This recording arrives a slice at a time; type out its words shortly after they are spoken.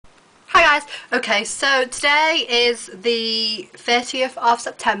guys. Okay, so today is the 30th of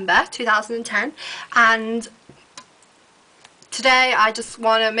September 2010 and today I just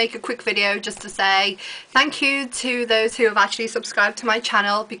want to make a quick video just to say thank you to those who have actually subscribed to my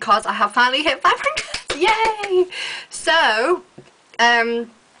channel because I have finally hit 500. Yay! So I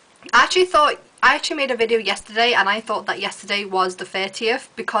actually made a video yesterday and I thought that yesterday was the 30th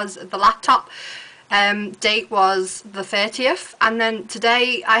because the laptop date was the 30th, and then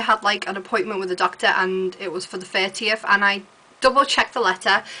today I had like an appointment with the doctor and it was for the 30th, and I double checked the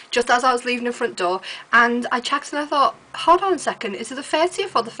letter just as I was leaving the front door and I checked and I thought, hold on a second, is it the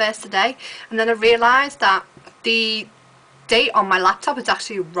 30th or the 1st today? And then I realised that the date on my laptop is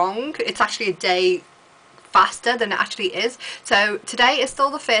actually wrong. It's actually a day faster than it actually is. So today is still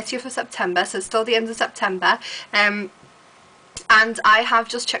the 30th of September, so it's still the end of September. And I have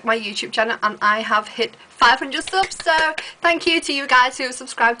just checked my YouTube channel and I have hit 500 subs, so thank you to you guys who have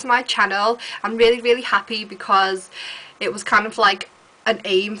subscribed to my channel. I'm really happy because it was kind of like an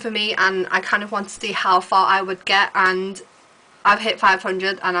aim for me and I kind of want to see how far I would get, and I've hit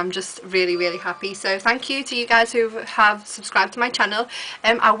 500 and I'm just really happy. So thank you to you guys who have subscribed to my channel.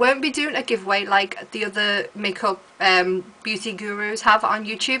 I won't be doing a giveaway like the other makeup beauty gurus have on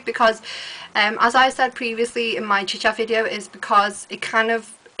YouTube because as I said previously in my chit chat video, is because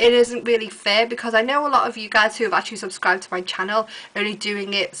it isn't really fair, because I know a lot of you guys who have actually subscribed to my channel only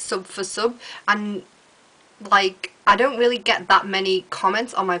doing it sub for sub, and like I don't really get that many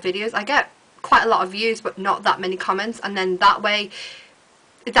comments on my videos. I get quite a lot of views but not that many comments, and then that way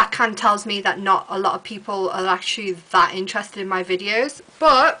that kind of tells me that not a lot of people are actually that interested in my videos.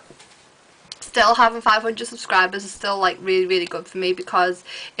 But still, having 500 subscribers is still like really good for me because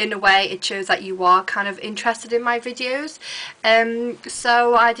in a way it shows that you are kind of interested in my videos.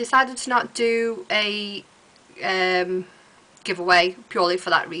 So I decided to not do a giveaway purely for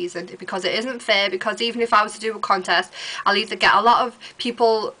that reason, because it isn't fair, because even if I was to do a contest, I'll either get a lot of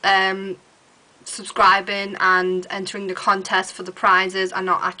people subscribing and entering the contest for the prizes and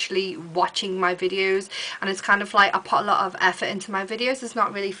not actually watching my videos, and it's kind of like I put a lot of effort into my videos. It's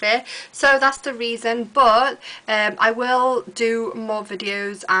not really fair, so that's the reason. But I will do more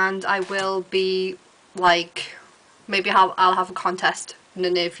videos and I will be like, maybe I'll have a contest in the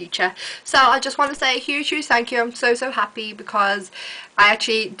near future. So I just want to say a huge thank you. I'm so happy because I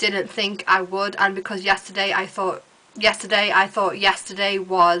actually didn't think I would, and because yesterday I thought yesterday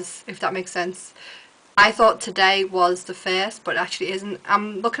was, if that makes sense, I thought today was the 1st, but it actually isn't.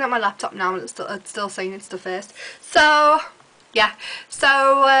 I'm looking at my laptop now and it's still saying it's the 1st. So yeah,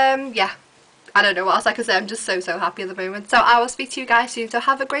 yeah, I don't know what else I can say. I'm just so happy at the moment. So I will speak to you guys soon, so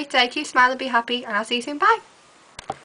have a great day, keep smiling, be happy, and I'll see you soon. Bye.